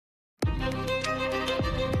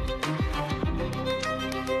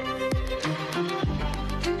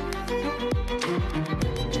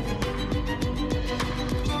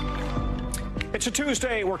It's a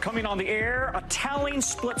Tuesday. We're coming on the air. A telling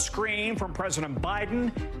split screen from President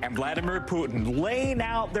Biden and Vladimir Putin, laying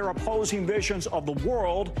out their opposing visions of the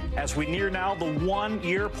world as we near now the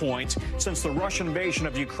one-year point since the Russian invasion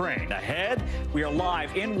of Ukraine. Ahead, we are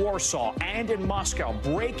live in Warsaw and in Moscow,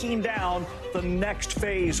 breaking down the next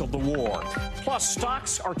phase of the war. Plus,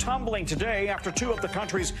 stocks are tumbling today after two of the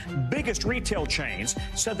country's biggest retail chains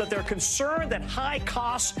said that they're concerned that high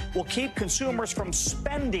costs will keep consumers from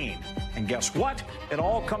spending. And guess what? It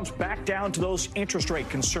all comes back down to those interest rate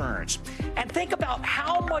concerns. And think about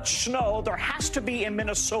how much snow there has to be in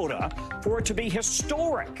Minnesota for it to be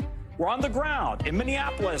historic. We're on the ground in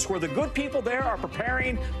Minneapolis, where the good people there are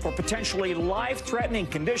preparing for potentially life-threatening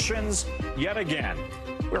conditions yet again.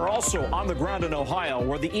 We're also on the ground in Ohio,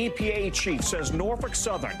 where the EPA chief says Norfolk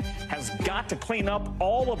Southern has got to clean up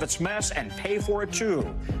all of its mess and pay for it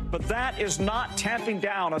too. But that is not tamping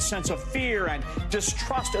down a sense of fear and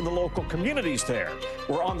distrust in the local communities there.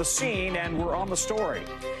 We're on the scene and we're on the story.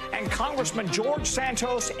 And Congressman George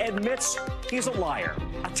Santos admits he's a liar,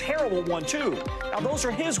 a terrible one too. Now, those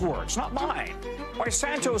are his words, not mine. Why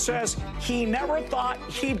Santos says he never thought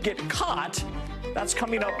he'd get caught, that's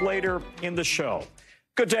coming up later in the show.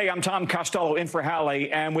 Good day, I'm Tom Costello in for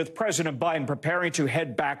Hallie, and with President Biden preparing to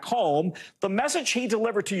head back home, the message he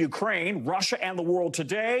delivered to Ukraine, Russia, and the world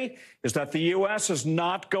today is that the U.S. is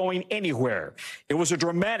not going anywhere. It was a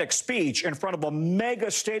dramatic speech in front of a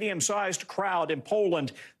mega stadium-sized crowd in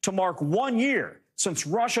Poland to mark 1 year since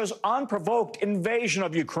Russia's unprovoked invasion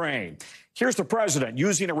of Ukraine. Here's the president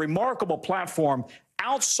using a remarkable platform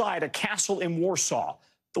outside a castle in Warsaw.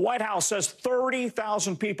 The White House says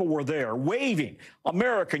 30,000 people were there, waving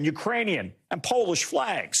American, Ukrainian, and Polish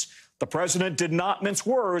flags. The president did not mince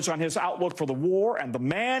words on his outlook for the war and the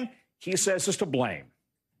man he says is to blame.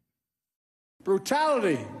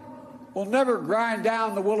 Brutality will never grind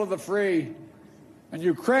down the will of the free, and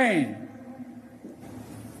Ukraine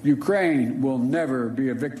will never be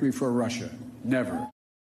a victory for Russia. Never.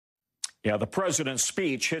 Yeah, the president's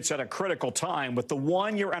speech hits at a critical time with the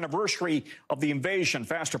one-year anniversary of the invasion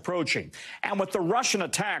fast approaching. And with the Russian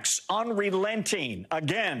attacks unrelenting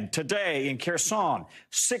again today in Kherson,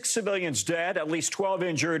 6 civilians dead, at least 12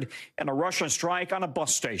 injured in a Russian strike on a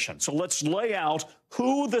bus station. So let's lay out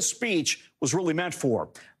who the speech was really meant for.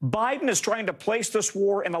 Biden is trying to place this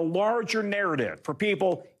war in a larger narrative for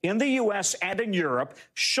people in the U.S. and in Europe,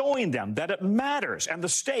 showing them that it matters and the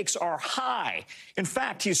stakes are high. In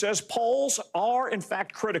fact, he says polls are, in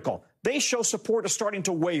fact, critical. They show support is starting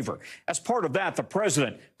to waver. As part of that, the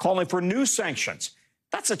president calling for new sanctions.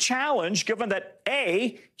 That's a challenge, given that,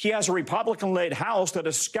 A, he has a Republican-led House that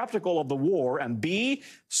is skeptical of the war, and B,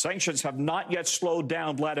 sanctions have not yet slowed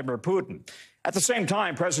down Vladimir Putin. At the same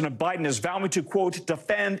time, President Biden is vowing to, quote,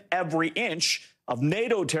 defend every inch of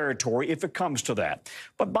NATO territory if it comes to that.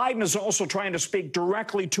 But Biden is also trying to speak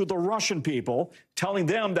directly to the Russian people, telling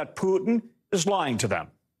them that Putin is lying to them.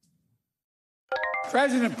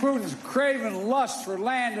 President Putin's craven lust for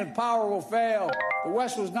land and power will fail. The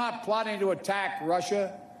West was not plotting to attack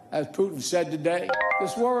Russia, as Putin said today.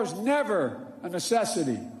 This war is never a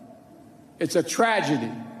necessity. It's a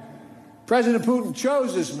tragedy. President Putin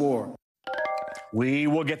chose this war. We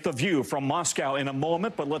will get the view from Moscow in a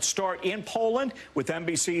moment, but let's start in Poland with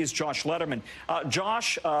NBC's Josh Letterman.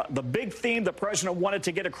 Josh, the big theme the president wanted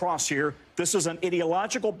to get across here, this is an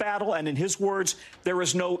ideological battle, and in his words, there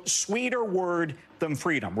is no sweeter word than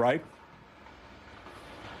freedom, right?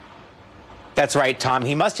 That's right, Tom.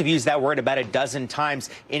 He must have used that word about a dozen times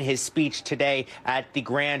in his speech today at the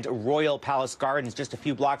Grand Royal Palace Gardens, just a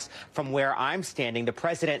few blocks from where I'm standing. The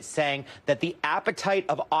president saying that the appetite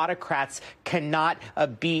of autocrats cannot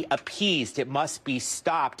be appeased. It must be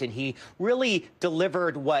stopped. And he really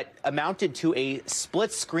delivered what amounted to a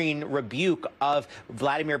split-screen rebuke of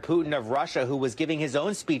Vladimir Putin of Russia, who was giving his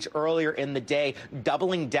own speech earlier in the day,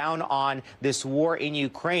 doubling down on this war in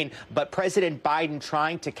Ukraine. But President Biden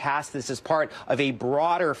trying to cast this as part of a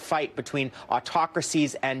broader fight between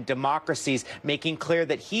autocracies and democracies, making clear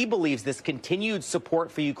that he believes this continued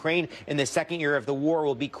support for Ukraine in the second year of the war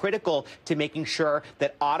will be critical to making sure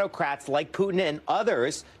that autocrats like Putin and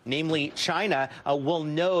others, namely China, will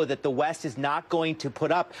know that the West is not going to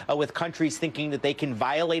put up with countries thinking that they can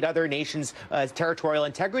violate other nations' territorial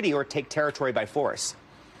integrity or take territory by force.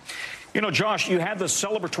 You know, Josh, you had the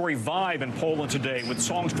celebratory vibe in Poland today with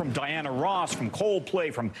songs from Diana Ross, from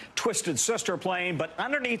Coldplay, from Twisted Sister playing. But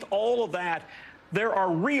underneath all of that, there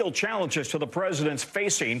are real challenges to the president's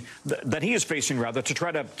facing, that he is facing, rather, to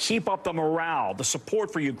try to keep up the morale, the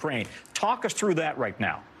support for Ukraine. Talk us through that right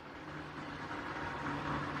now.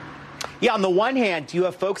 Yeah, on the one hand, you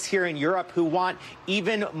have folks here in Europe who want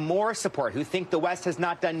even more support, who think the West has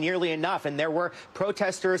not done nearly enough. And there were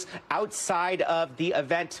protesters outside of the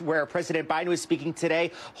event where President Biden was speaking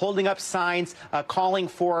today, holding up signs calling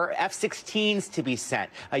for F-16s to be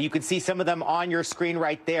sent. You can see some of them on your screen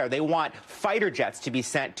right there. They want fighter jets to be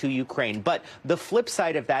sent to Ukraine. But the flip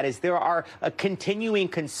side of that is there are continuing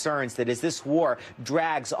concerns that as this war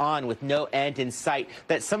drags on with no end in sight,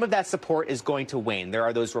 that some of that support is going to wane. There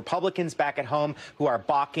are those Republicans back at home who are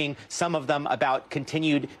balking, some of them about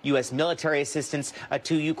continued U.S. military assistance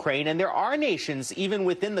to Ukraine. And there are nations, even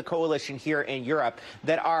within the coalition here in Europe,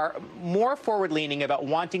 that are more forward-leaning about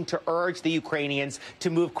wanting to urge the Ukrainians to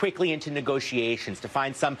move quickly into negotiations, to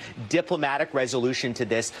find some diplomatic resolution to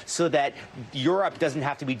this so that Europe doesn't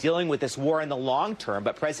have to be dealing with this war in the long term.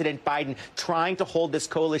 But President Biden trying to hold this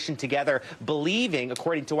coalition together, believing,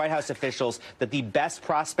 according to White House officials, that the best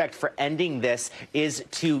prospect for ending this is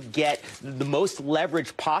to get the most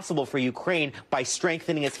leverage possible for Ukraine by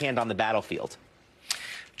strengthening its hand on the battlefield.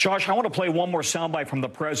 Josh, I want to play one more soundbite from the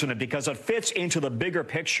president because it fits into the bigger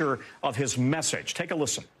picture of his message. Take a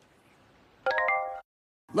listen.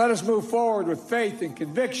 Let us move forward with faith and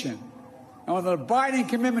conviction and with an abiding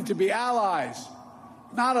commitment to be allies,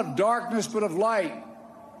 not of darkness but of light,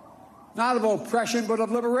 not of oppression but of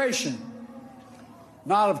liberation,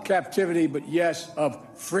 not of captivity but, yes, of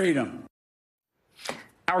freedom.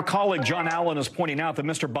 Our colleague John Allen is pointing out that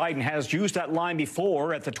Mr. Biden has used that line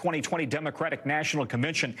before at the 2020 Democratic National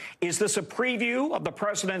Convention. Is this a preview of the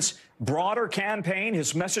president's broader campaign,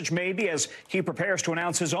 his message maybe, as he prepares to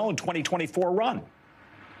announce his own 2024 run?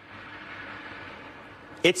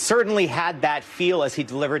 It certainly had that feel as he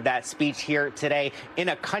delivered that speech here today in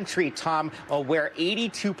a country, Tom, where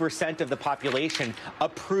 82% of the population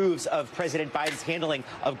approves of President Biden's handling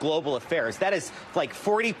of global affairs. That is like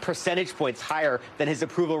 40 percentage points higher than his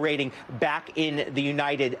approval rating back in the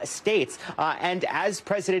United States. And as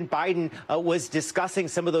President Biden was discussing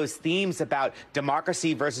some of those themes about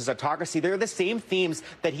democracy versus autocracy, they're the same themes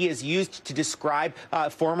that he has used to describe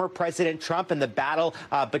former President Trump and the battle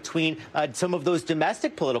between some of those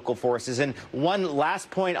domestic political forces. And one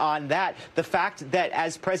last point on that, the fact that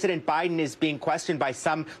as President Biden is being questioned by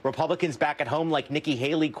some Republicans back at home, like Nikki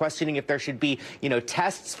Haley, questioning if there should be,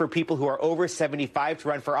 tests for people who are over 75 to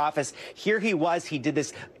run for office. Here he was. He did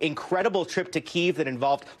this incredible trip to Kyiv that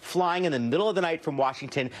involved flying in the middle of the night from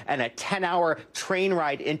Washington and a 10-hour train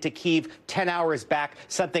ride into Kyiv, 10 hours back,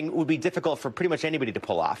 something would be difficult for pretty much anybody to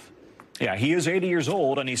pull off. Yeah, he is 80 years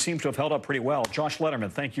old, and he seems to have held up pretty well. Josh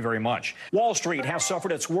Letterman, thank you very much. Wall Street has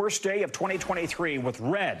suffered its worst day of 2023 with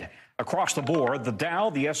red across the board. The Dow,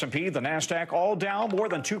 the S&P, the NASDAQ, all down more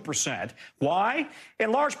than 2%. Why?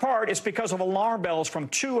 In large part, it's because of alarm bells from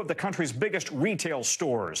two of the country's biggest retail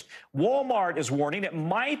stores. Walmart is warning it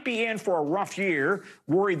might be in for a rough year,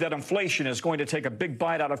 worried that inflation is going to take a big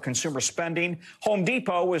bite out of consumer spending. Home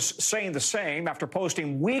Depot is saying the same after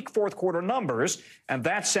posting weak fourth-quarter numbers, and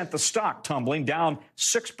that sent the stock tumbling down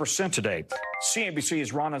 6% today.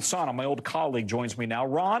 CNBC's Ron Insana, my old colleague, joins me now.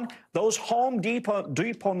 Ron, those Home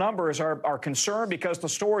Depot numbers are concerned because the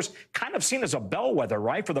store's kind of seen as a bellwether,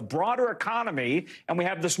 right, for the broader economy, and we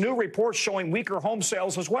have this new report showing weaker home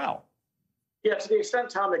sales as well. Yeah, to the extent,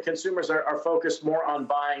 Tom, that consumers are focused more on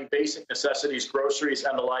buying basic necessities, groceries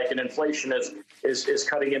and the like, and inflation is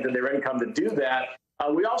cutting into their income to do that.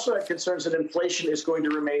 We also had concerns that inflation is going to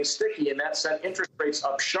remain sticky, and that sent interest rates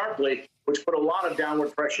up sharply, which put a lot of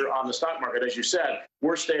downward pressure on the stock market. As you said,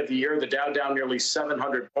 worst day of the year, the Dow down nearly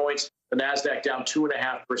 700 points, the NASDAQ down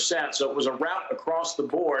 2.5%. So it was a rout across the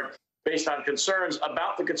board based on concerns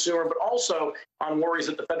about the consumer, but also on worries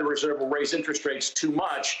that the Federal Reserve will raise interest rates too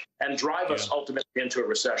much and drive us ultimately into a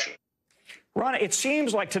recession. Ron, it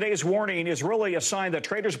seems like today's warning is really a sign that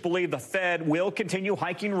traders believe the Fed will continue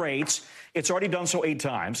hiking rates. It's already done so 8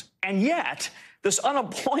 times. And yet, this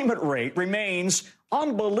unemployment rate remains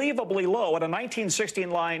unbelievably low at a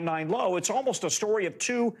 1969 low. It's almost a story of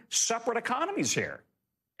two separate economies here.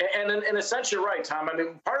 And in a sense, you're right, Tom. I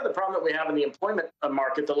mean, part of the problem that we have in the employment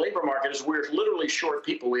market, the labor market, is we're literally short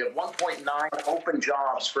people. We have 1.9 open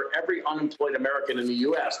jobs for every unemployed American in the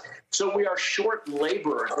U.S. So we are short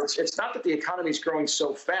laborers. It's not that the economy is growing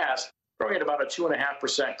so fast, growing at about a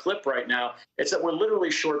 2.5% clip right now. It's that we're literally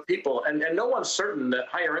short people. And no one's certain that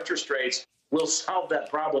higher interest rates will solve that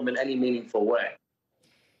problem in any meaningful way.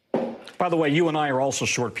 By the way, you and I are also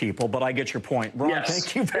short people, but I get your point. Ron, Yes.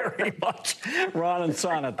 Thank you very much. Ron and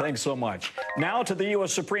Sana, thanks so much. Now to the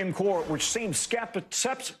U.S. Supreme Court, which seems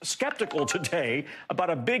skeptical today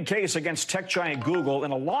about a big case against tech giant Google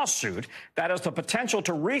in a lawsuit that has the potential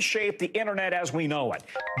to reshape the internet as we know it.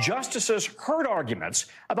 Justices heard arguments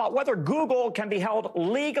about whether Google can be held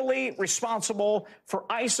legally responsible for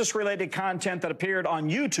ISIS-related content that appeared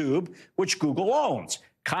on YouTube, which Google owns.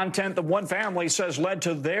 Content that one family says led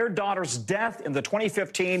to their daughter's death in the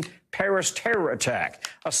 2015 Paris terror attack.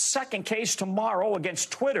 A second case tomorrow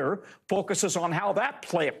against Twitter focuses on how that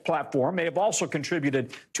platform may have also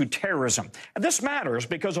contributed to terrorism. And this matters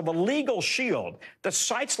because of a legal shield that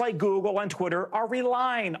sites like Google and Twitter are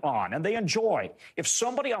relying on and they enjoy. If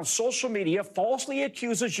somebody on social media falsely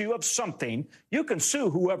accuses you of something, you can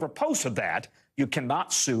sue whoever posted that. You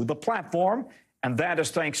cannot sue the platform. And that is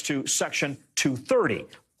thanks to Section 230.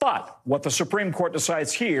 But what the Supreme Court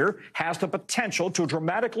decides here has the potential to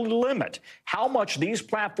dramatically limit how much these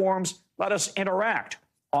platforms let us interact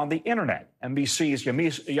on the internet. NBC's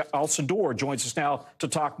Yamis Al-Sador joins us now to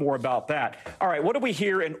talk more about that. All right, what do we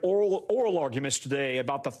hear in oral arguments today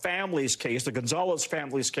about the family's case, the Gonzalez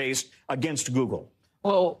family's case against Google?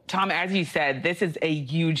 Well, Tom, as you said, this is a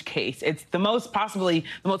huge case. It's possibly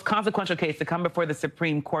the most consequential case to come before the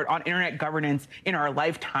Supreme Court on internet governance in our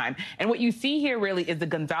lifetime. And what you see here really is the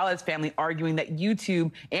Gonzalez family arguing that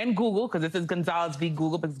YouTube and Google, because this is Gonzalez v.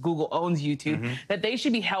 Google because Google owns YouTube, that they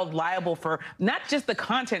should be held liable for not just the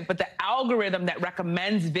content, but the algorithm that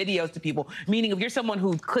recommends videos to people. Meaning if you're someone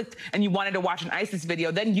who clicked and you wanted to watch an ISIS video,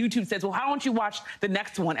 then YouTube says, well, how don't you watch the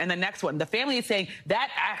next one and the next one? The family is saying that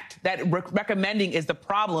act, that recommending is the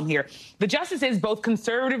problem here. The justices, both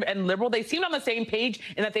conservative and liberal, they seemed on the same page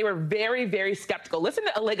in that they were very, very skeptical. Listen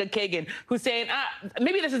to Allegra Kagan, who's saying,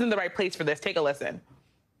 maybe this isn't the right place for this. Take a listen.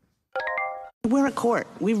 We're a court.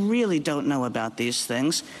 We really don't know about these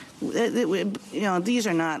things. You know, these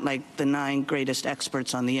are not like the 9 greatest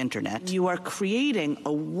experts on the internet. You are creating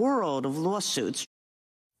a world of lawsuits.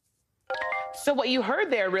 So what you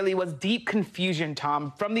heard there really was deep confusion,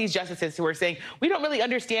 Tom, from these justices who are saying, we don't really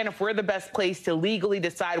understand if we're the best place to legally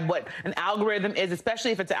decide what an algorithm is,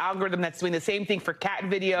 especially if it's an algorithm that's doing the same thing for cat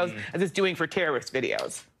videos as it's doing for terrorist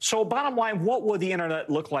videos. So bottom line, what would the internet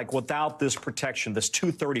look like without this protection, this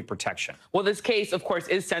 230 protection? Well, this case, of course,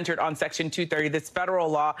 is centered on Section 230, this federal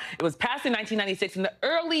law. It was passed in 1996 in the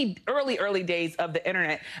early days of the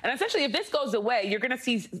internet. And essentially, if this goes away, you're going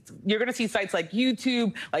to see sites like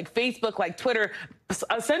YouTube, like Facebook, like Twitter,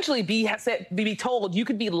 essentially be told you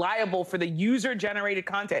could be liable for the user-generated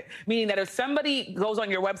content, meaning that if somebody goes on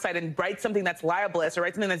your website and writes something that's libelous or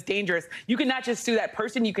writes something that's dangerous, you can not just sue that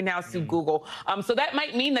person, you can now sue Google. So that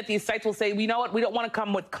might mean that these sites will say, you know what, we don't want to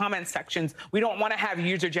come with comment sections. We don't want to have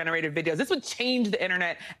user-generated videos. This would change the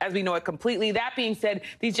internet as we know it completely. That being said,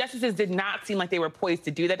 these justices did not seem like they were poised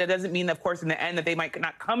to do that. That doesn't mean, of course, in the end that they might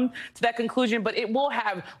not come to that conclusion, but it will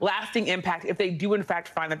have lasting impact if they do, in fact,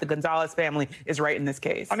 find that the Gonzalez family is right in this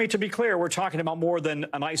case. I mean, to be clear, we're talking about more than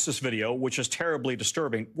an ISIS video, which is terribly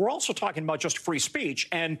disturbing. We're also talking about just free speech,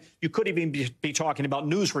 and you could even be talking about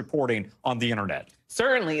news reporting on the internet.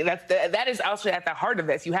 Certainly, that is also at the heart of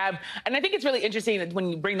this. You have, and I think it's really interesting when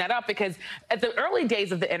you bring that up, because at the early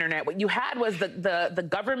days of the internet, what you had was the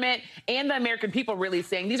government and the American people really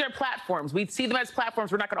saying, these are platforms. We see them as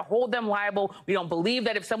platforms. We're not going to hold them liable. We don't believe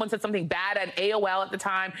that if someone said something bad at AOL at the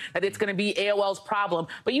time, that it's going to be AOL's problem.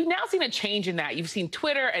 But you've now seen a change in that. You've seen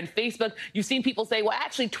Twitter and Facebook. You've seen people say, well,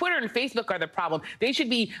 actually, Twitter and Facebook are the problem. They should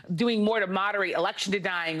be doing more to moderate election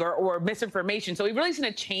denying or misinformation. So we've really seen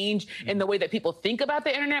a change in the way that people think about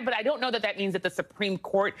the internet, but I don't know that that means that the Supreme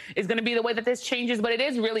Court is going to be the way that this changes, but it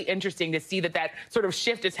is really interesting to see that sort of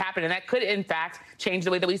shift is happening, and that could, in fact, change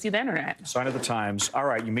the way that we see the internet. Sign of the times. All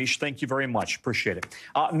right, Yamiche, thank you very much. Appreciate it.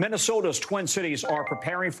 Minnesota's Twin Cities are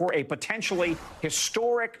preparing for a potentially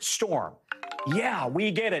historic storm. Yeah,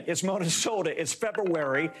 we get it. It's Minnesota. It's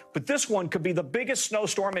February, but this one could be the biggest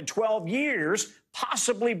snowstorm in 12 years,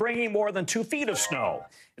 possibly bringing more than 2 feet of snow.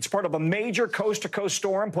 It's part of a major coast-to-coast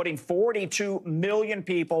storm, putting 42 million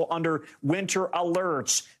people under winter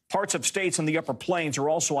alerts. Parts of states in the upper plains are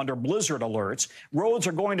also under blizzard alerts. Roads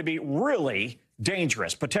are going to be really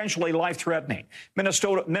dangerous, potentially life-threatening.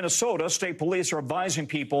 Minnesota State Police are advising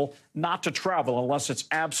people not to travel unless it's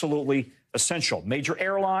absolutely essential. Major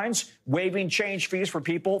airlines waiving change fees for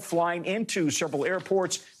people flying into several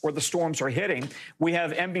airports where the storms are hitting. We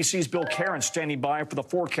have NBC's Bill Karen standing by for the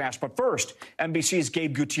forecast. But first, NBC's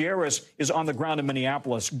Gabe Gutierrez is on the ground in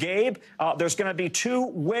Minneapolis. Gabe, there's going to be 2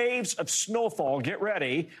 waves of snowfall. Get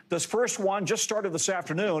ready. This first one just started this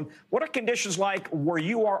afternoon. What are conditions like where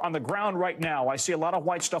you are on the ground right now? I see a lot of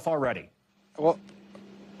white stuff already. Well,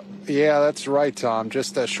 yeah, that's right, Tom.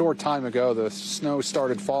 Just a short time ago, the snow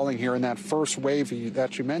started falling here in that first wave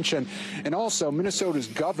that you mentioned. And also, Minnesota's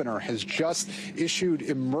governor has just issued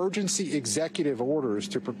emergency executive orders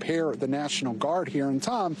to prepare the National Guard here. And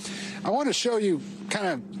Tom, I want to show you kind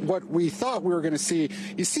of what we thought we were going to see.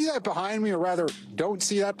 You see that behind me, or rather don't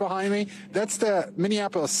see that behind me? That's the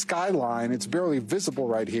Minneapolis skyline. It's barely visible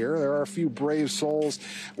right here. There are a few brave souls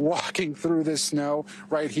walking through this snow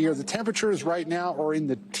right here. The temperatures right now are in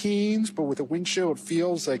the teens, but with the wind chill, it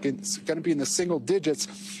feels like it's going to be in the single digits.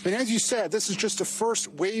 And as you said, this is just the first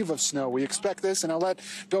wave of snow. We expect this, and I'll let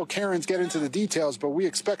Bill Cairns get into the details, but we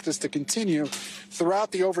expect this to continue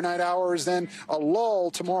throughout the overnight hours, then a lull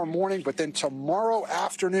tomorrow morning, but then tomorrow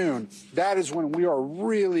afternoon, that is when we are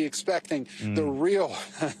really expecting the real,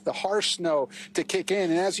 the harsh snow to kick in.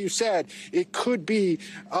 And as you said, it could be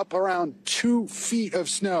up around 2 feet of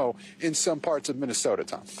snow in some parts of Minnesota,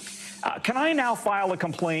 Tom. Can I now file a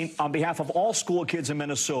complaint on behalf of all school kids in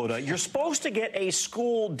Minnesota? You're supposed to get a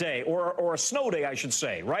school day, or a snow day, I should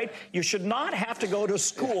say, right? You should not have to go to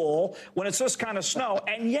school when it's this kind of snow,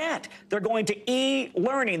 and yet they're going to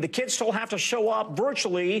e-learning. The kids still have to show up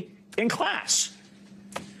virtually in class.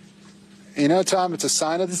 You know, Tom, it's a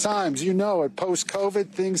sign of the times. You know it.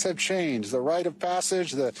 Post-COVID, things have changed. The rite of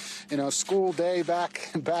passage, the school day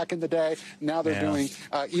back in the day. Now they're doing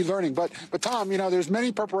e-learning. But Tom, there's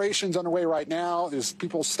many preparations underway right now. There's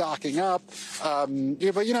people stocking up. But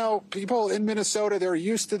people in Minnesota, they're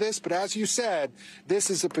used to this. But as you said, this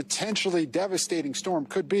is a potentially devastating storm.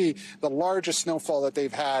 Could be the largest snowfall that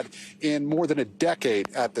they've had in more than a decade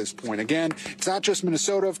at this point. Again, it's not just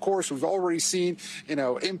Minnesota, of course. We've already seen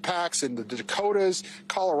impacts in the Dakotas,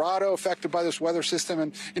 Colorado affected by this weather system.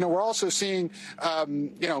 And, we're also seeing,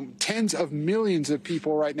 tens of millions of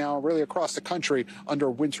people right now really across the country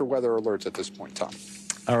under winter weather alerts at this point, Tom.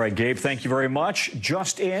 All right, Gabe, thank you very much.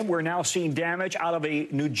 Just in, we're now seeing damage out of a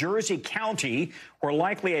New Jersey county where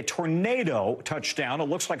likely a tornado touched down. It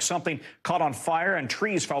looks like something caught on fire and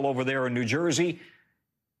trees fell over there in New Jersey.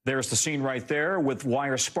 There's the scene right there with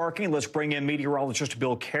wires sparking. Let's bring in meteorologist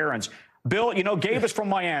Bill Cairns. Bill, Gabe is from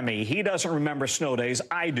Miami. He doesn't remember snow days.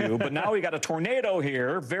 I do. But now we got a tornado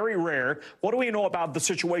here, very rare. What do we know about the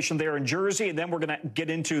situation there in Jersey? And then we're going to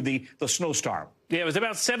get into the snowstorm. Yeah, it was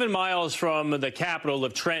about 7 miles from the capital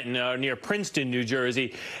of Trenton, near Princeton, New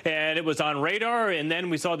Jersey. And it was on radar, and then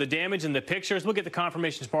we saw the damage in the pictures. We'll get the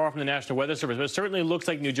confirmation tomorrow from the National Weather Service. But it certainly looks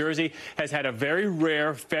like New Jersey has had a very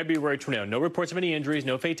rare February tornado. No reports of any injuries,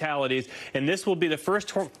 no fatalities. And this will be the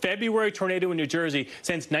first February tornado in New Jersey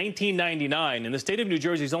since 1999. And the state of New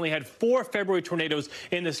Jersey has only had 4 February tornadoes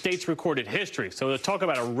in the state's recorded history. So talk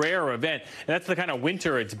about a rare event. And that's the kind of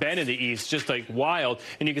winter it's been in the East, just like wild.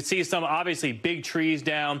 And you can see some obviously big trees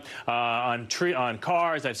down on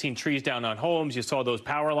cars. I've seen trees down on homes. You saw those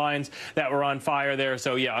power lines that were on fire there.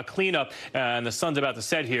 So, yeah, a cleanup, and the sun's about to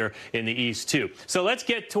set here in the East, too. So let's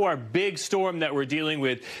get to our big storm that we're dealing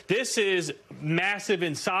with. This is massive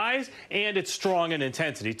in size, and it's strong in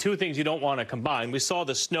intensity. 2 things you don't want to combine. We saw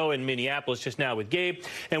the snow in Minneapolis just now with Gabe,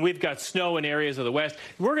 and we've got snow in areas of the West.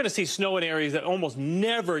 We're going to see snow in areas that almost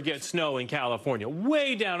never get snow in California,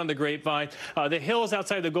 way down on the Grapevine. The hills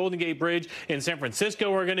outside the Golden Gate Bridge in San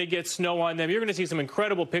Francisco are going to get snow on them. You're going to see some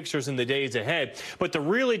incredible pictures in the days ahead. But the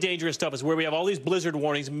really dangerous stuff is where we have all these blizzard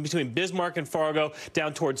warnings between Bismarck and Fargo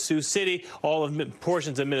down towards Sioux City, all of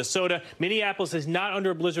portions of Minnesota. Minneapolis is not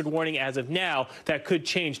under a blizzard warning as of now. That could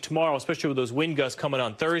change tomorrow, especially with those wind gusts coming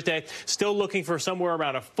on Thursday. Still looking for somewhere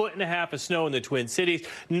around 1.5 feet of snow in the Twin Cities.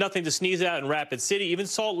 Nothing to sneeze at in Rapid City. Even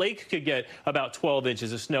Salt Lake could get about 12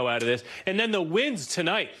 inches of snow out of this. And then the winds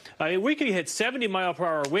tonight. I mean, we could hit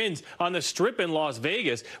 70-mile-per-hour winds on the Strip in Las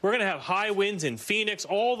Vegas. We're going to have high winds in Phoenix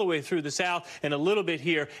all the way through the south and a little bit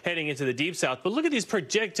here heading into the deep south. But look at these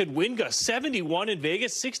projected wind gusts. 71 in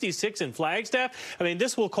Vegas, 66 in Flagstaff. I mean,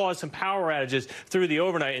 this will cause some power outages through the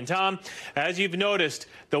overnight. And Tom, as you've noticed,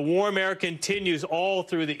 the warm air continues all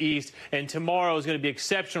through the east, and tomorrow is going to be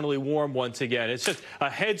exceptionally warm once again. It's just a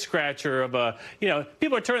head scratcher of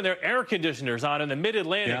people are turning their air conditioners on in the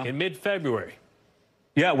mid-Atlantic in mid-February.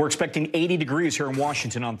 Yeah, we're expecting 80 degrees here in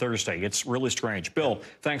Washington on Thursday. It's really strange. Bill,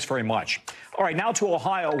 thanks very much. All right, now to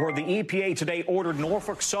Ohio, where the EPA today ordered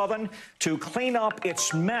Norfolk Southern to clean up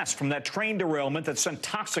its mess from that train derailment that sent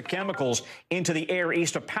toxic chemicals into the air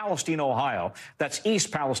east of Palestine, Ohio. That's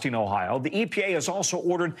East Palestine, Ohio. The EPA has also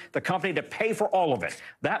ordered the company to pay for all of it.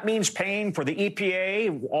 That means paying for the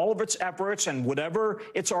EPA, all of its efforts, and whatever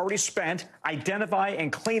it's already spent, identify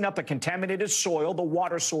and clean up the contaminated soil, the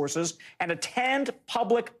water sources, and attend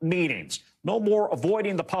public meetings. No more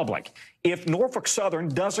avoiding the public. If Norfolk Southern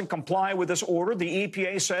doesn't comply with this order, the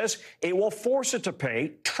EPA says it will force it to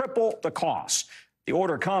pay triple the costs. The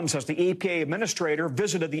order comes as the EPA administrator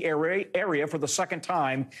visited the area for the second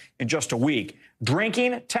time in just a week,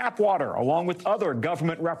 drinking tap water along with other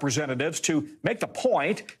government representatives to make the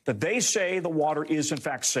point that they say the water is in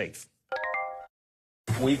fact safe.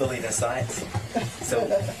 We believe in science,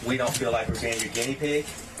 so we don't feel like we're being your guinea pig.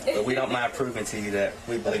 But we don't mind proving to you that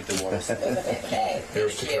we believe the water's safe. Okay.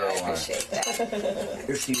 Here's to Caroline. I appreciate that.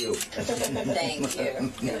 Here's to you. Thank you.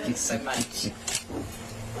 Thank you so much.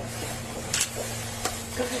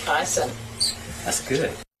 Awesome. That's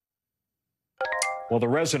good. Well, the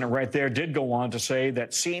resident right there did go on to say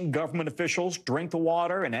that seeing government officials drink the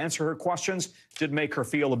water and answer her questions did make her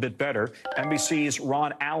feel a bit better. NBC's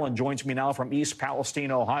Ron Allen joins me now from East Palestine,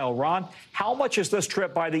 Ohio. Ron, how much is this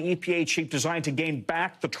trip by the EPA chief designed to gain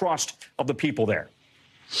back the trust of the people there?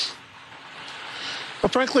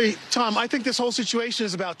 Well, frankly, Tom, I think this whole situation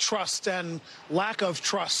is about trust and lack of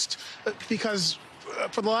trust, because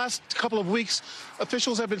for the last couple of weeks,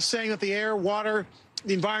 officials have been saying that the air, water,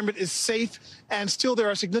 the environment is safe, and still there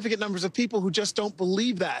are significant numbers of people who just don't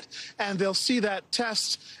believe that. And they'll see that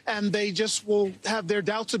test, and they just will have their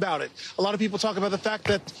doubts about it. A lot of people talk about the fact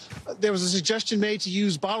that there was a suggestion made to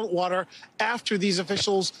use bottled water after these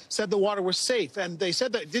officials said the water was safe. And they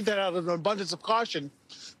said that did that out of an abundance of caution,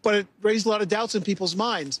 but it raised a lot of doubts in people's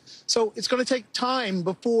minds. So it's going to take time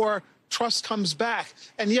before trust comes back.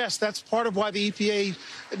 And yes, that's part of why the EPA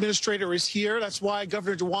administrator is here. That's why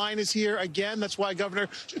Governor DeWine is here again. That's why Governor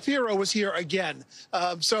Shapiro was here again.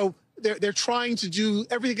 So they're trying to do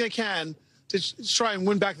everything they can to try and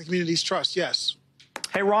win back the community's trust, yes.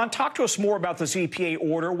 Hey, Ron, talk to us more about this EPA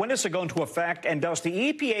order. When is it going to affect? And does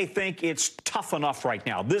the EPA think it's tough enough right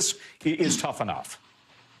now? This is tough enough.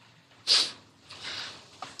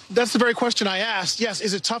 That's the very question I asked. Yes,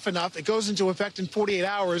 is it tough enough? It goes into effect in 48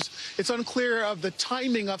 hours. It's unclear of the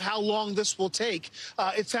timing of how long this will take.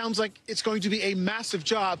 It sounds like it's going to be a massive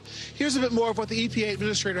job. Here's a bit more of what the EPA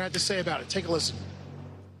administrator had to say about it. Take a listen.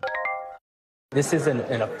 This is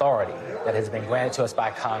an authority that has been granted to us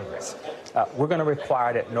by Congress. We're going to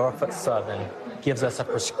require that Norfolk Southern gives us a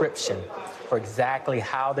prescription for exactly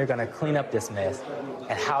how they're going to clean up this mess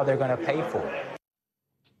and how they're going to pay for it.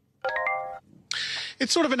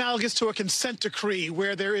 It's sort of analogous to a consent decree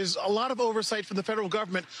where there is a lot of oversight from the federal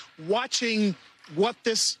government watching what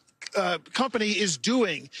this company is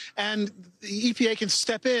doing. And the EPA can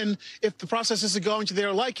step in if the process isn't going to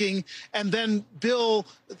their liking and then bill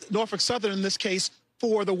Norfolk Southern, in this case,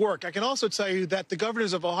 for the work. I can also tell you that the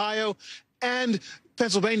governors of Ohio and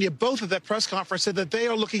Pennsylvania, both at that press conference, said that they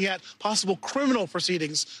are looking at possible criminal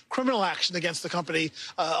proceedings, criminal action against the company.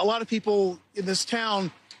 A lot of people in this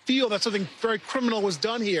town feel that something very criminal was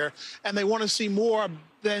done here, and they want to see more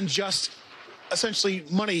than just essentially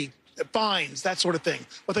money, fines, that sort of thing.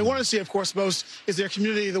 What they want to see, of course, most is their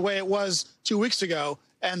community the way it was 2 weeks ago,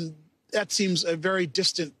 and that seems a very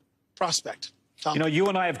distant prospect. Tom? You know, you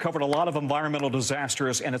and I have covered a lot of environmental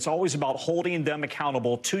disasters, and it's always about holding them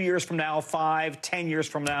accountable 2 years from now, 5, 10 years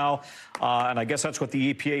from now, and I guess that's what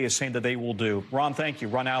the EPA is saying that they will do. Ron, thank you.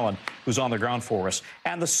 Ron Allen, who's on the ground for us.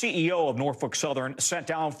 And the CEO of Norfolk Southern sat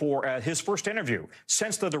down for his first interview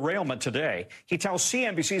since the derailment today. He tells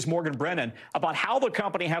CNBC's Morgan Brennan about how the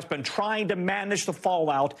company has been trying to manage the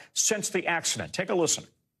fallout since the accident. Take a listen.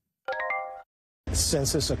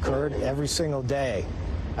 Since this occurred, every single day,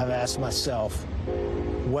 I've asked myself,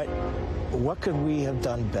 what could we have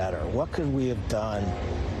done better? What could we have done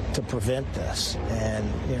to prevent this? And,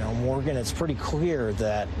 you know, Morgan, it's pretty clear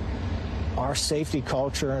that our safety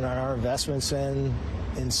culture and our investments in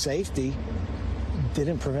safety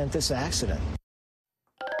didn't prevent this accident.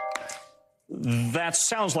 That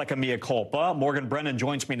sounds like a mea culpa. Morgan Brennan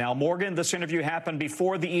joins me now. Morgan, this interview happened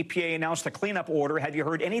before the EPA announced the cleanup order. Have you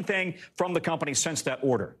heard anything from the company since that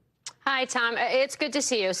order? Hi, Tom. It's good to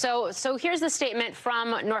see you. So here's the statement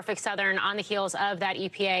from Norfolk Southern on the heels of that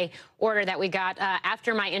EPA order that we got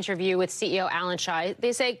after my interview with CEO Alan Shaw.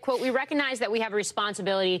 They say, quote, "We recognize that we have a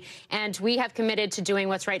responsibility and we have committed to doing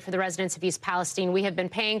what's right for the residents of East Palestine. We have been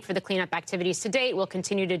paying for the cleanup activities to date. We'll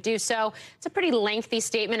continue to do so." It's a pretty lengthy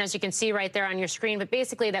statement, as you can see right there on your screen, but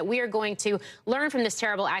basically that we are going to learn from this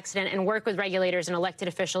terrible accident and work with regulators and elected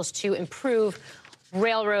officials to improve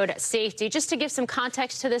railroad safety. Just to give some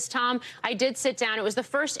context to this, Tom, I did sit down. It was the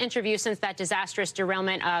first interview since that disastrous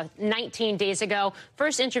derailment 19 days ago.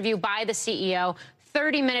 First interview by the CEO.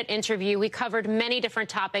 30-minute interview. We covered many different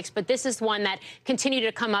topics, but this is one that continued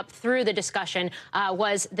to come up through the discussion,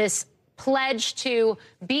 was this pledge to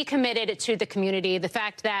be committed to the community. The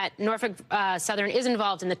fact that Norfolk Southern is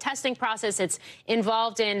involved in the testing process, it's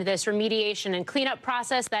involved in this remediation and cleanup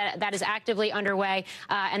process that is actively underway,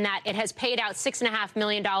 and that it has paid out $6.5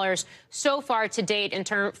 million so far to date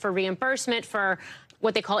for reimbursement for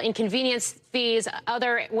what they call inconvenience fees,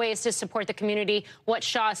 other ways to support the community. What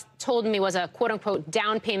Shaw told me was a quote-unquote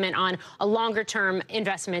down payment on a longer-term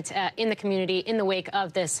investment in the community in the wake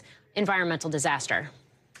of this environmental disaster.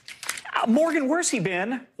 Morgan, where's he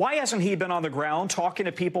been? Why hasn't he been on the ground talking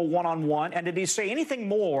to people one-on-one? And did he say anything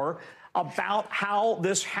more about how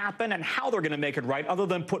this happened and how they're going to make it right, other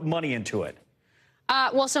than put money into it?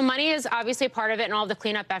 Well, so money is obviously part of it and all the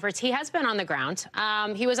cleanup efforts. He has been on the ground.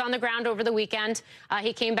 He was on the ground over the weekend.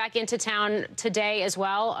 He came back into town today as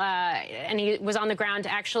well, and he was on the ground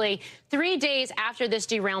actually 3 days after this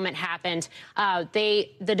derailment happened. The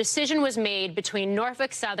decision was made between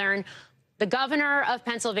Norfolk Southern, the governor of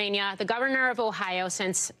Pennsylvania, the governor of Ohio,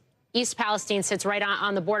 since East Palestine sits right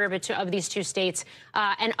on the border of these two states,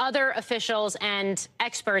 and other officials and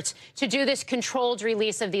experts to do this controlled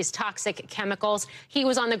release of these toxic chemicals. He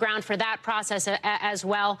was on the ground for that process as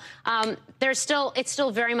well. It's still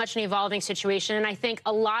very much an evolving situation, and I think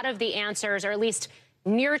a lot of the answers, or at least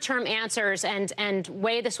near-term answers and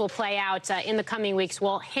way this will play out in the coming weeks,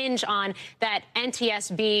 will hinge on that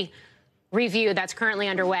NTSB review that's currently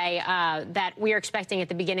underway that we are expecting at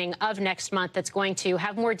the beginning of next month, that's going to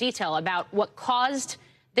have more detail about what caused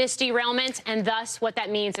this derailment and thus what that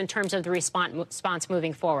means in terms of the response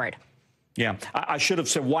moving forward. Yeah, I should have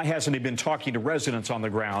said, why hasn't he been talking to residents on the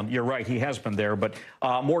ground? You're right, he has been there. But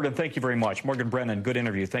Morgan, thank you very much. Morgan Brennan, good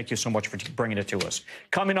interview. Thank you so much for bringing it to us.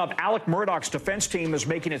 Coming up, Alec Murdaugh's defense team is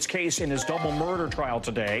making its case in his double murder trial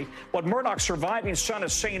today. What Murdaugh's surviving son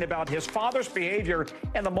is saying about his father's behavior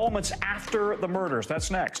in the moments after the murders.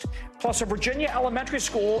 That's next. Plus, a Virginia elementary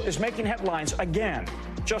school is making headlines again.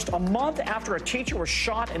 Just a month after a teacher was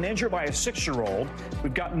shot and injured by a 6-year-old.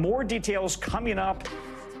 We've got more details coming up.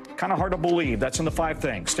 Kind of hard to believe. That's in the 5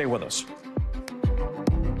 things. Stay with us.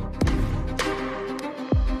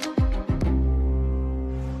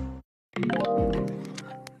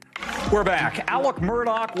 We're back. Alec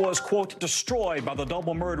Murdaugh was, quote, destroyed by the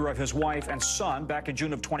double murder of his wife and son back in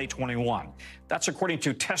June of 2021. That's according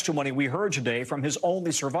to testimony we heard today from his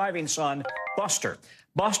only surviving son, Buster.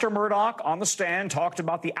 Buster Murdaugh, on the stand, talked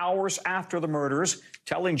about the hours after the murders,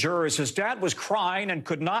 telling jurors his dad was crying and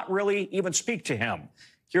could not really even speak to him.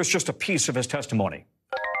 Here's just a piece of his testimony.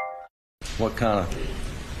 What kind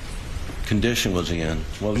of condition was he in?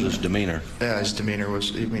 What was his demeanor? Yeah, his demeanor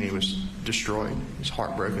was, I mean, he was destroyed. He was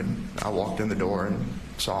heartbroken. I walked in the door and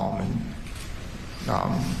saw him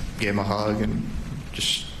and gave him a hug and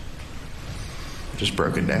just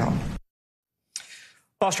broken down.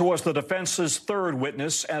 Buster was the defense's third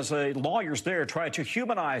witness as lawyers there tried to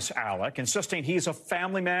humanize Alec, insisting he's a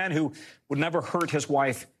family man who would never hurt his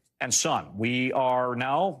wife and son. We are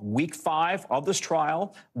now week 5 of this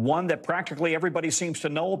trial, one that practically everybody seems to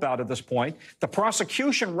know about at this point. The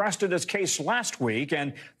prosecution rested its case last week,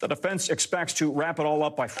 and the defense expects to wrap it all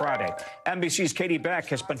up by Friday. NBC's Katie Beck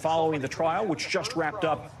has been following the trial, which just wrapped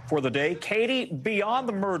up for the day. Katie, beyond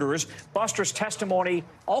the murders, Buster's testimony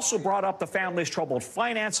also brought up the family's troubled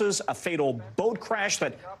finances, a fatal boat crash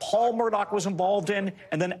that Paul Murdaugh was involved in,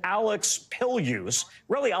 and then Alec's pill use.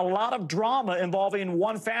 Really a lot of drama involving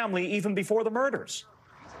one family even before the murders.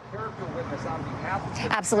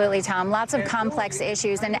 Absolutely, Tom. Lots of complex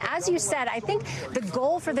issues. And as you said, I think the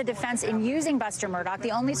goal for the defense in using Buster Murdaugh,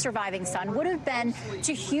 the only surviving son, would have been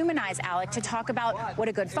to humanize Alec, to talk about what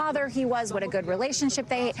a good father he was, what a good relationship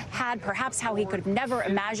they had, perhaps how he could have never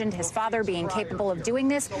imagined his father being capable of doing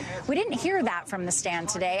this. We didn't hear that from the stand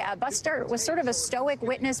today. Buster was sort of a stoic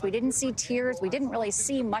witness. We didn't see tears. We didn't really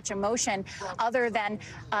see much emotion other than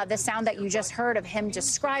the sound that you just heard of him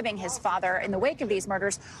describing his father in the wake of these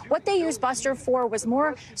murders. what they used Buster for was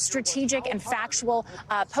more strategic and factual,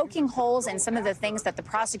 poking holes in some of the things that the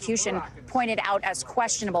prosecution pointed out as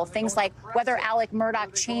questionable. Things like whether Alec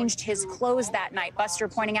Murdaugh changed his clothes that night. Buster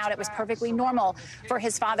pointing out it was perfectly normal for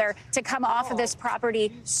his father to come off of this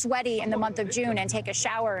property sweaty in the month of June and take a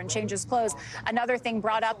shower and change his clothes. Another thing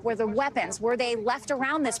brought up were the weapons. Were they left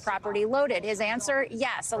around this property loaded? His answer,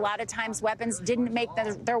 yes. A lot of times weapons didn't make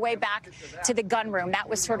their way back to the gun room. That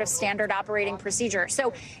was sort of standard operating procedure.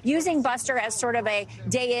 So using Buster as sort of a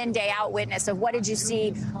day in, day out witness of what did you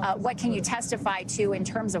see, what can you testify to in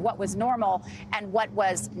terms of what was normal and what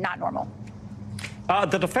was not normal.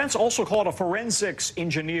 The defense also called a forensics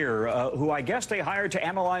engineer who I guess they hired to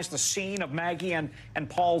analyze the scene of Maggie and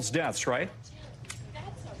Paul's deaths, right?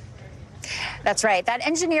 That's right. That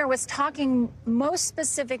engineer was talking most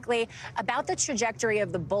specifically about the trajectory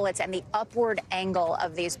of the bullets and the upward angle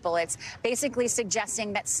of these bullets, basically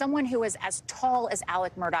suggesting that someone who is as tall as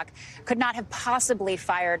Alec Murdaugh could not have possibly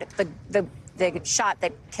fired the shot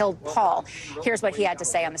that killed Paul. Here's what he had to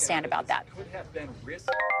say on the stand about that.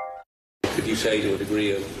 Could you say to a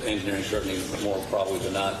degree of engineering, certainly more probably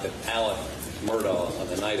than not, that Alec Murdaugh on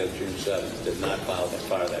the night of June 7th did not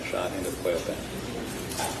fire that shot into the quail pen?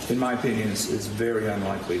 In my opinion, it's very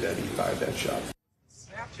unlikely that he fired that shot.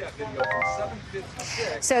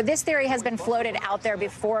 So this theory has been floated out there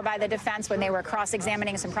before by the defense when they were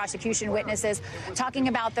cross-examining some prosecution witnesses, talking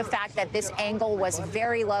about the fact that this angle was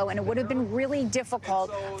very low and it would have been really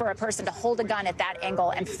difficult for a person to hold a gun at that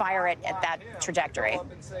angle and fire it at that trajectory.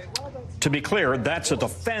 To be clear, that's a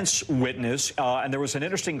defense witness, and there was an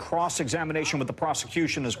interesting cross-examination with the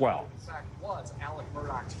prosecution as well.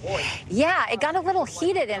 Yeah, it got a little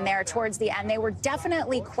heated in there towards the end. They were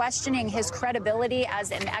definitely questioning his credibility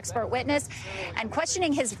as an expert witness and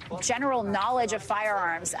questioning his general knowledge of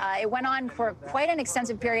firearms. It went on for quite an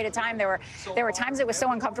extensive period of time. There were times it was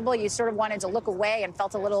so uncomfortable you sort of wanted to look away and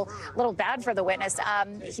felt a little bad for the witness.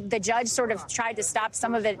 The judge sort of tried to stop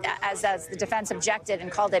some of it as the defense objected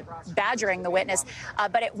and called it badgering the witness.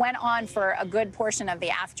 But it went on for a good portion of the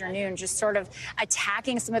afternoon, just sort of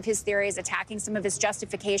attacking some of his theories, attacking some of his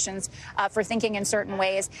justifications for thinking in certain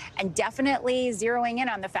ways, and definitely zeroing in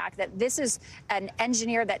on the fact that this is an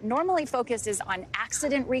engineer that normally focuses on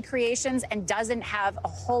accident recreations and doesn't have a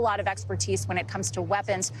whole lot of expertise when it comes to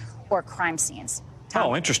weapons or crime scenes.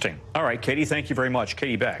 Oh, interesting. All right, Katie, thank you very much.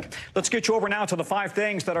 Katie Beck. Let's get you over now to the 5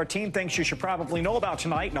 things that our team thinks you should probably know about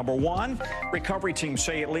tonight. Number 1, recovery teams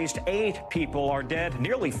say at least 8 people are dead,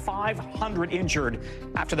 nearly 500 injured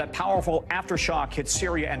after that powerful aftershock hit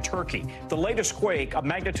Syria and Turkey. The latest quake, a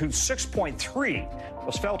magnitude 6.3,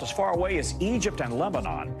 was felt as far away as Egypt and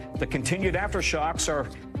Lebanon. The continued aftershocks are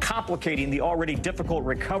complicating the already difficult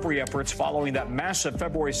recovery efforts following that massive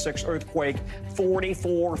February 6th earthquake.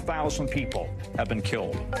 44,000 people have been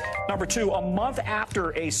killed. Number 2, a month after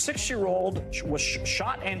a 6-year-old was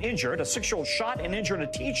shot and injured, a 6-year-old shot and injured a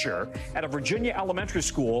teacher at a Virginia elementary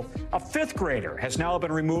school, a 5th grader has now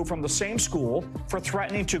been removed from the same school for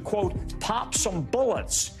threatening to, quote, pop some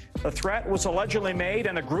bullets. The threat was allegedly made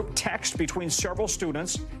in a group text between several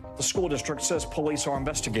students. The school district says police are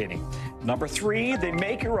investigating. Number 3, the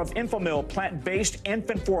maker of Infamil plant-based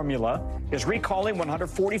infant formula is recalling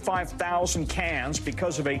 145,000 cans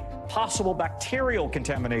because of a possible bacterial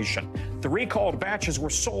contamination. The recalled batches were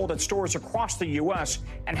sold at stores across the U.S.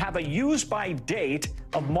 and have a use-by date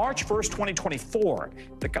of March 1st, 2024.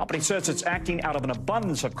 The company says it's acting out of an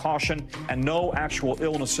abundance of caution, and no actual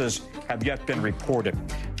illnesses have yet been reported.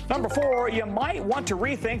 Number 4, you might want to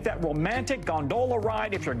rethink that romantic gondola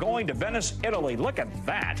ride if you're going to Venice, Italy. Look at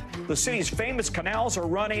that. The city's famous canals are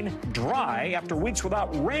running dry after weeks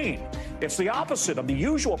without rain. It's the opposite of the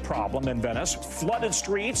usual problem in Venice, flooded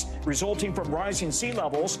streets resulting from rising sea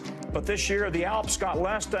levels. But this year, the Alps got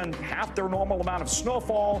less than half their normal amount of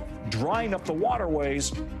snowfall, drying up the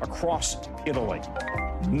waterways across Italy.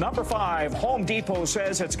 Number 5, Home Depot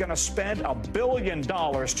says it's going to spend $1 billion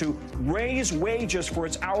to raise wages for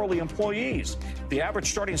its hourly employees. The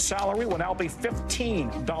average starting salary will now be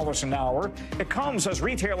 $15 an hour. It comes as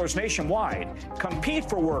retailers nationwide compete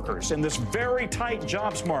for workers in this very tight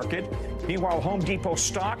jobs market. Meanwhile, Home Depot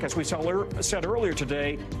stock, as we said earlier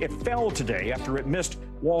today, it fell today after it missed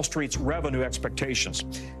Wall Street's revenue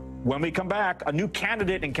expectations. When we come back, a new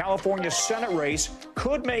candidate in California's Senate race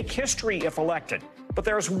could make history if elected. But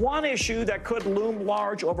there's one issue that could loom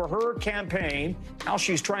large over her campaign, how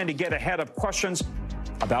she's trying to get ahead of questions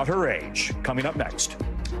about her age. Coming up next.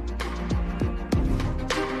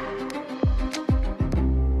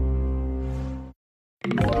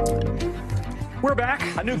 We're back.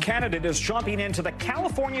 A new candidate is jumping into the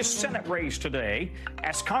California Senate race today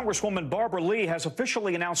as Congresswoman Barbara Lee has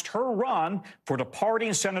officially announced her run for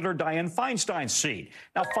departing Senator Dianne Feinstein's seat.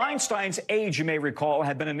 Now, Feinstein's age, you may recall,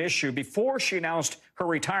 had been an issue before she announced her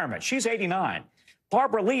retirement. She's 89.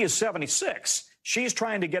 Barbara Lee is 76. She's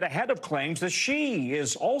trying to get ahead of claims that she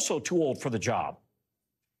is also too old for the job.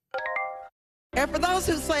 And for those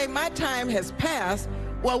who say my time has passed,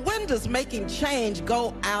 well, when does making change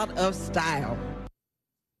go out of style?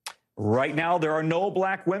 Right now, there are no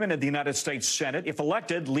black women in the United States Senate. If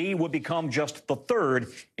elected, Lee would become just the third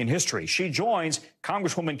in history. She joins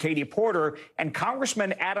Congresswoman Katie Porter and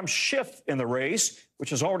Congressman Adam Schiff in the race,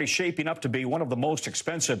 which is already shaping up to be one of the most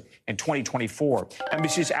expensive in 2024.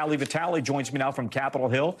 NBC's Hallie Vitale joins me now from Capitol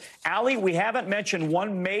Hill. Hallie, we haven't mentioned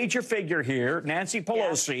one major figure here, Nancy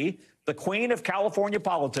Pelosi, the queen of California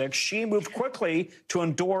politics. She moved quickly to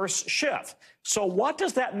endorse Schiff. So what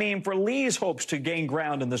does that mean for Lee's hopes to gain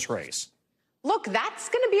ground in this race? Look, that's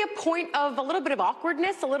going to be a point of a little bit of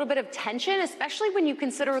awkwardness, a little bit of tension, especially when you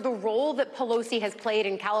consider the role that Pelosi has played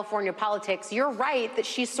in California politics. You're right that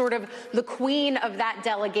she's sort of the queen of that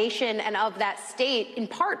delegation and of that state, in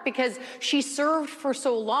part because she served for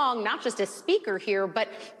so long, not just as speaker here, but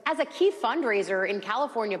as a key fundraiser in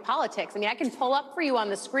California politics. I mean, I can pull up for you on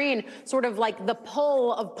the screen sort of like the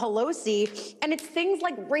pull of Pelosi, and it's things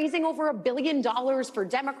like raising over $1 billion for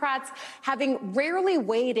Democrats, having rarely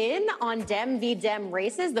weighed in on Dem v. Dem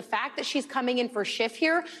races. The fact that she's coming in for Schiff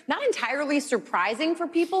here, not entirely surprising for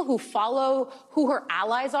people who follow who her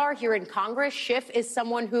allies are here in Congress. Schiff is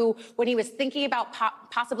someone who, when he was thinking about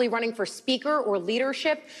possibly running for speaker or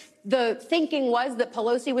leadership, the thinking was that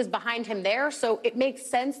Pelosi was behind him there, so it makes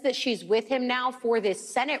sense that she's with him now for this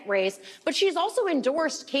Senate race. But she's also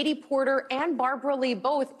endorsed Katie Porter and Barbara Lee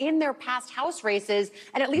both in their past House races.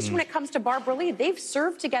 And at least when it comes to Barbara Lee, they've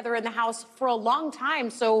served together in the House for a long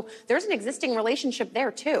time. So there's an existing relationship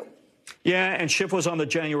there, too. Yeah, and Schiff was on the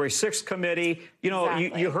January 6th committee. You know,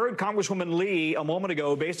 Exactly. you heard Congresswoman Lee a moment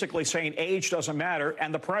ago basically saying age doesn't matter,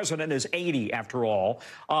 and the president is 80 after all.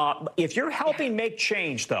 If you're helping make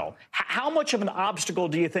change, though, how much of an obstacle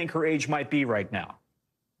do you think her age might be right now?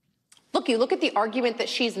 Look, you look at the argument that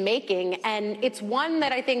she's making, and it's one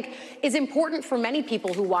that I think is important for many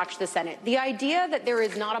people who watch the Senate. The idea that there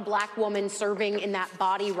is not a black woman serving in that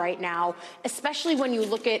body right now, especially when you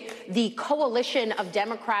look at the coalition of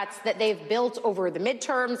Democrats that they've built over the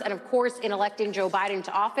midterms and, of course, in electing Joe Biden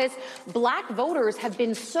to office, black voters have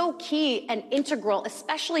been so key and integral,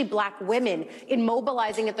 especially black women, in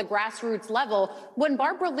mobilizing at the grassroots level. When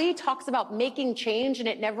Barbara Lee talks about making change and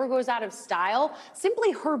it never goes out of style,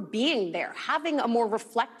 simply her being there, having a more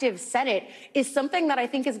reflective Senate, is something that I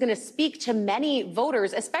think is going to speak to many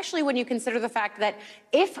voters, especially when you consider the fact that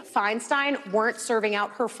if Feinstein weren't serving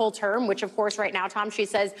out her full term, which of course right now, Tom, she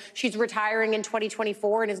says she's retiring in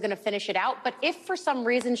 2024 and is going to finish it out. But if for some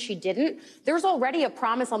reason she didn't, there's already a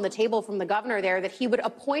promise on the table from the governor there that he would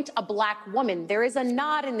appoint a black woman. There is a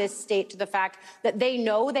nod in this state to the fact that they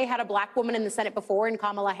know they had a black woman in the Senate before in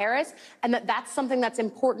Kamala Harris, and that that's something that's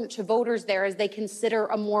important to voters there as they consider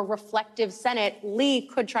a more reflective Senate. Lee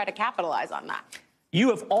could try to capitalize on that. You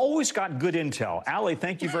have always got good intel. Hallie,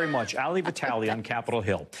 thank you very much. Hallie Vitale on Capitol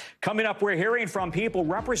Hill. Coming up, we're hearing from people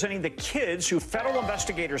representing the kids who federal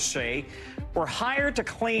investigators say were hired to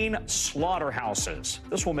clean slaughterhouses.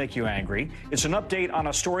 This will make you angry. It's an update on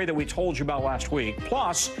a story that we told you about last week.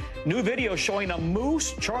 Plus, new video showing a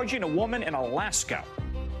moose charging a woman in Alaska.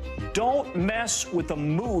 Don't mess with the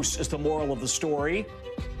moose is the moral of the story.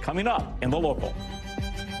 Coming up in The Local.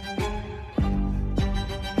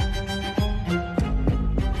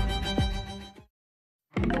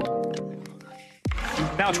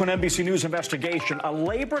 Now to an NBC News investigation. A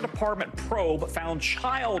Labor Department probe found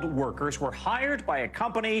child workers were hired by a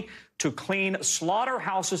company to clean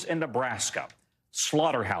slaughterhouses in Nebraska.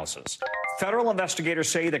 Slaughterhouses. Federal investigators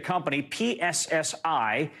say the company,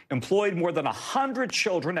 PSSI, employed more than 100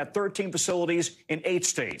 children at 13 facilities in 8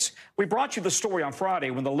 states. We brought you the story on Friday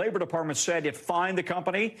when the Labor Department said it fined the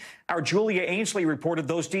company. Our Julia Ainsley reported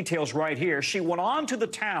those details right here. She went on to the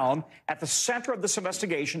town at the center of this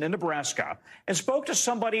investigation in Nebraska and spoke to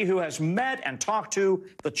somebody who has met and talked to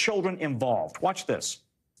the children involved. Watch this.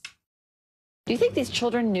 Do you think these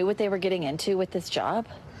children knew what they were getting into with this job?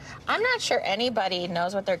 I'm not sure anybody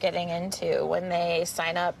knows what they're getting into when they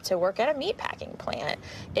sign up to work at a meatpacking plant.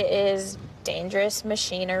 It is dangerous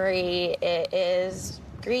machinery. It is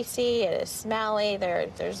greasy. It is smelly.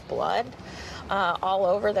 There's blood all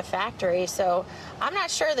over the factory. So I'm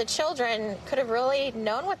not sure the children could have really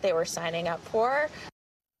known what they were signing up for.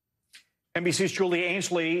 NBC's Julie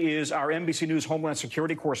Ainsley is our NBC News Homeland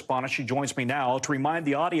Security correspondent. She joins me now to remind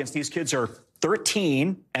the audience these kids are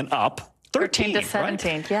 13 and up. 13 to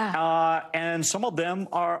 17, right? yeah. And some of them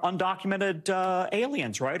are undocumented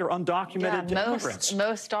aliens, right? Or undocumented immigrants.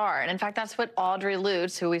 Most are. And in fact, that's what Audrey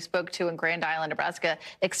Lutz, who we spoke to in Grand Island, Nebraska,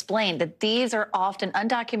 explained, that these are often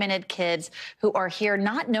undocumented kids who are here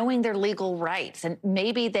not knowing their legal rights. And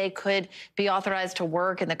maybe they could be authorized to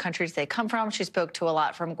work in the countries they come from. She spoke to a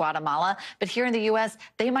lot from Guatemala. But here in the U.S.,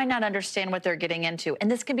 they might not understand what they're getting into. And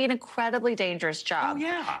this can be an incredibly dangerous job. Oh,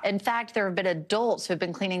 yeah. In fact, there have been adults who have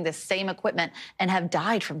been cleaning the same equipment and have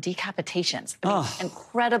died from decapitations. I mean,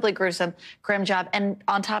 incredibly gruesome, grim job. And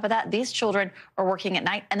on top of that, these children are working at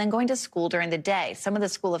night and then going to school during the day. Some of the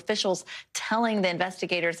school officials telling the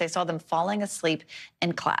investigators they saw them falling asleep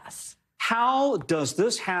in class. How does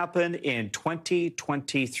this happen in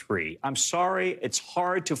 2023? I'm sorry, it's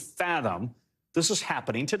hard to fathom this is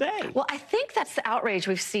happening today. Well, I think that's the outrage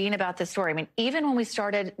we've seen about this story. I mean, even when we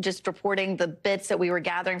started just reporting the bits that we were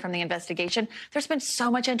gathering from the investigation, there's been so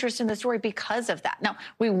much interest in the story because of that. Now,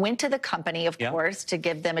 we went to the company, of course, to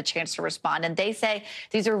give them a chance to respond. And they say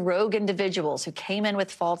these are rogue individuals who came in with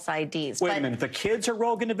false IDs. Wait a minute, the kids are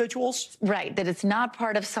rogue individuals? Right, that it's not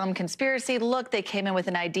part of some conspiracy. Look, they came in with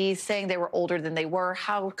an ID saying they were older than they were.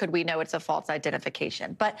 How could we know it's a false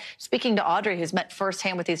identification? But speaking to Audrey, who's met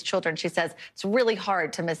firsthand with these children, she says it's really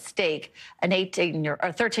hard to mistake an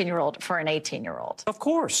 13-year-old for an 18-year-old. Of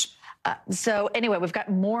course. So anyway, we've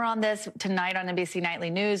got more on this tonight on NBC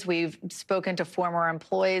Nightly News. We've spoken to former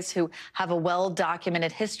employees who have a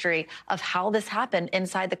well-documented history of how this happened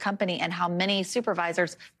inside the company and how many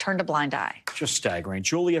supervisors turned a blind eye. Just staggering.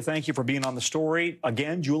 Julia, thank you for being on the story.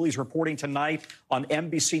 Again, Julie's reporting tonight on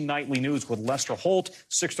NBC Nightly News with Lester Holt,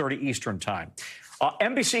 6:30 Eastern Time.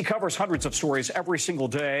 NBC covers hundreds of stories every single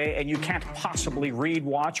day, and you can't possibly read,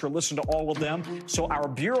 watch, or listen to all of them. So our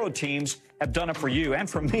bureau teams have done it for you and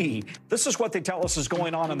for me. This is what they tell us is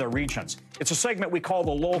going on in their regions. It's a segment we call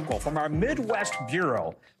The Local. From our Midwest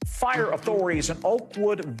Bureau, fire authorities in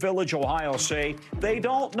Oakwood Village, Ohio, say they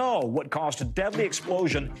don't know what caused a deadly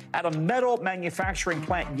explosion at a metal manufacturing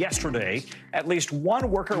plant yesterday. At least one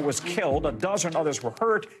worker was killed. A dozen others were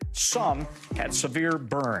hurt. Some had severe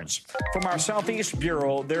burns. From our Southeast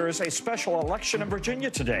Bureau, there is a special election in Virginia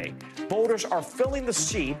today. Voters are filling the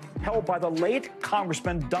seat held by the late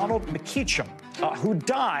Congressman Donald McEacham, who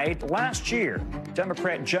died last year.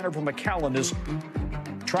 Democrat Jennifer McClellan is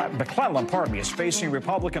facing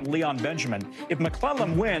Republican Leon Benjamin. If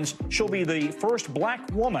McClellan wins, she'll be the first black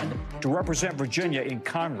woman to represent Virginia in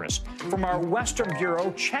Congress. From our Western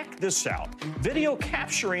Bureau, check this out. Video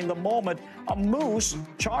capturing the moment a moose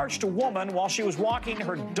charged a woman while she was walking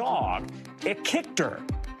her dog. It kicked her.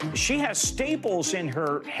 She has staples in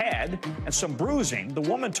her head and some bruising. The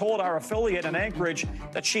woman told our affiliate in Anchorage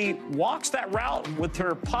that she walks that route with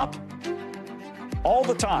her pup all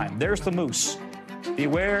the time. There's the moose.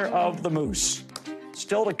 Beware of the moose.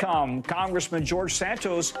 Still to come, Congressman George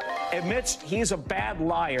Santos admits he's a bad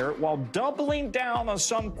liar while doubling down on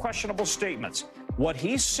some questionable statements. What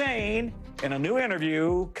he's saying in a new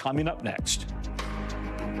interview coming up next.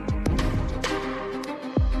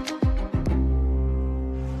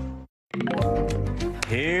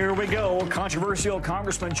 Here we go. Controversial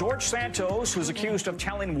Congressman George Santos, who's accused of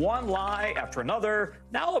telling one lie after another,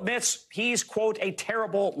 now admits he's, quote, a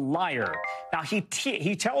terrible liar. Now, he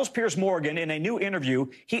tells Piers Morgan in a new interview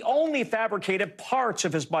he only fabricated parts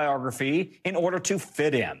of his biography in order to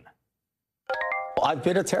fit in. I've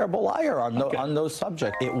been a terrible liar on those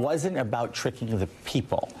subjects. It wasn't about tricking the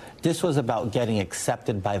people. This was about getting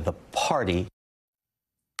accepted by the party.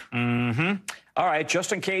 All right,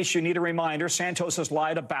 just in case you need a reminder, Santos has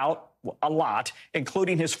lied about a lot,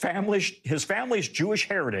 including his family's Jewish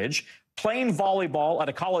heritage, playing volleyball at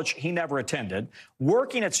a college he never attended,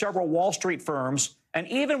 working at several Wall Street firms, and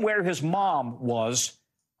even where his mom was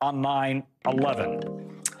on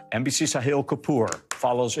 9/11. NBC Sahil Kapoor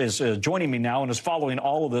is joining me now and is following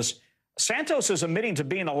all of this. Santos is admitting to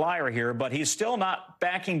being a liar here, but he's still not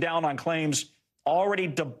backing down on claims already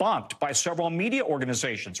debunked by several media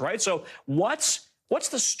organizations, right? So what's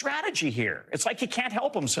the strategy here? It's like he can't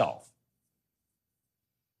help himself.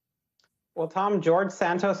 Well, Tom, George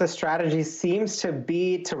Santos' strategy seems to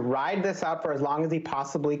be to ride this out for as long as he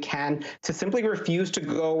possibly can, to simply refuse to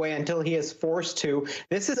go away until he is forced to.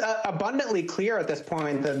 This is abundantly clear at this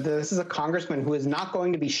point that this is a congressman who is not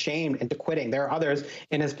going to be shamed into quitting. There are others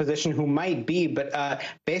in his position who might be, but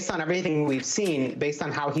based on everything we've seen, based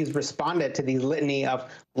on how he's responded to these litany of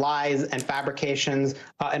lies and fabrications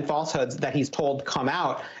and falsehoods that he's told come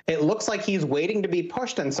out, it looks like he's waiting to be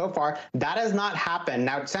pushed, and so far that has not happened.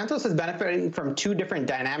 Now, Santos has benefited benefiting from two different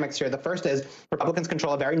dynamics here. The first is Republicans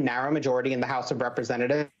control a very narrow majority in the House of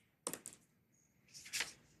Representatives.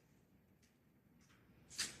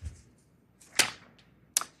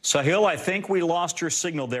 Sahil, I think we lost your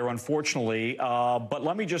signal there, unfortunately. But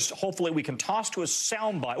let me just, hopefully we can toss to a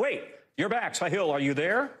soundbite. Wait, you're back. Sahil, are you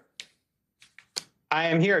there? I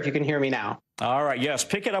am here if you can hear me now. All right, yes.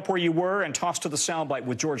 Pick it up where you were and toss to the soundbite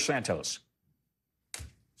with George Santos.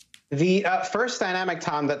 The first dynamic,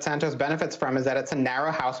 Tom, that Santos benefits from is that it's a narrow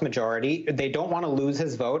House majority. They don't want to lose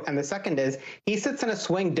his vote. And the second is he sits in a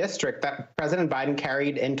swing district that President Biden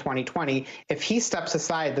carried in 2020. If he steps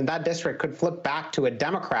aside, then that district could flip back to a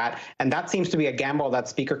Democrat. And that seems to be a gamble that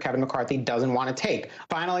Speaker Kevin McCarthy doesn't want to take.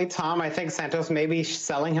 Finally, Tom, I think Santos may be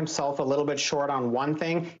selling himself a little bit short on one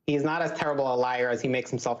thing. He's not as terrible a liar as he makes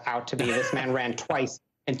himself out to be. This man ran twice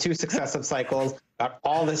in 2 successive cycles. Got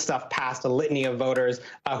all this stuff past a litany of voters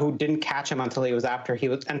who didn't catch him until after he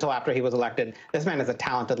was elected. This man is a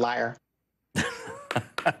talented liar.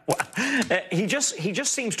 He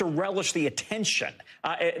just seems to relish the attention.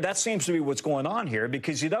 That seems to be what's going on here,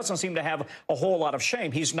 because he doesn't seem to have a whole lot of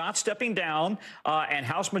shame. He's not stepping down, and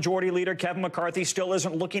House Majority Leader Kevin McCarthy still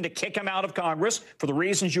isn't looking to kick him out of Congress for the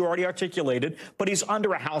reasons you already articulated, but he's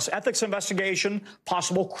under a House ethics investigation,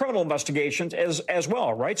 possible criminal investigations as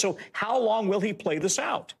well, right? So how long will he play this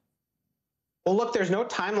out? Well, look, there's no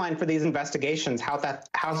timeline for these investigations.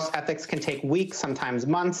 House ethics can take weeks, sometimes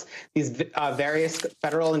months. These various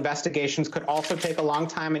federal investigations could also take a long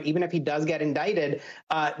time. And even if he does get indicted,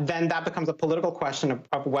 then that becomes a political question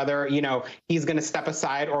of whether, he's going to step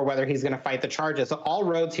aside or whether he's going to fight the charges. So all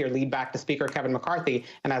roads here lead back to Speaker Kevin McCarthy.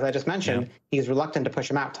 And as I just mentioned, he's reluctant to push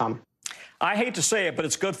him out, Tom. I hate to say it, but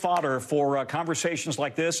it's good fodder for conversations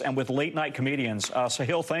like this and with late night comedians.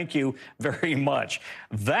 Sahil, thank you very much.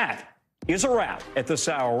 That is a wrap at this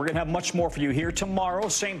hour. We're going to have much more for you here tomorrow,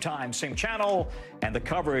 same time, same channel, and the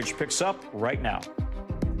coverage picks up right now.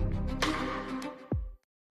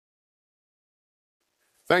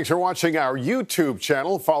 Thanks for watching our YouTube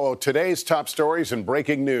channel. Follow today's top stories and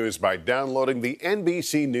breaking news by downloading the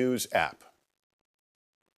NBC News app.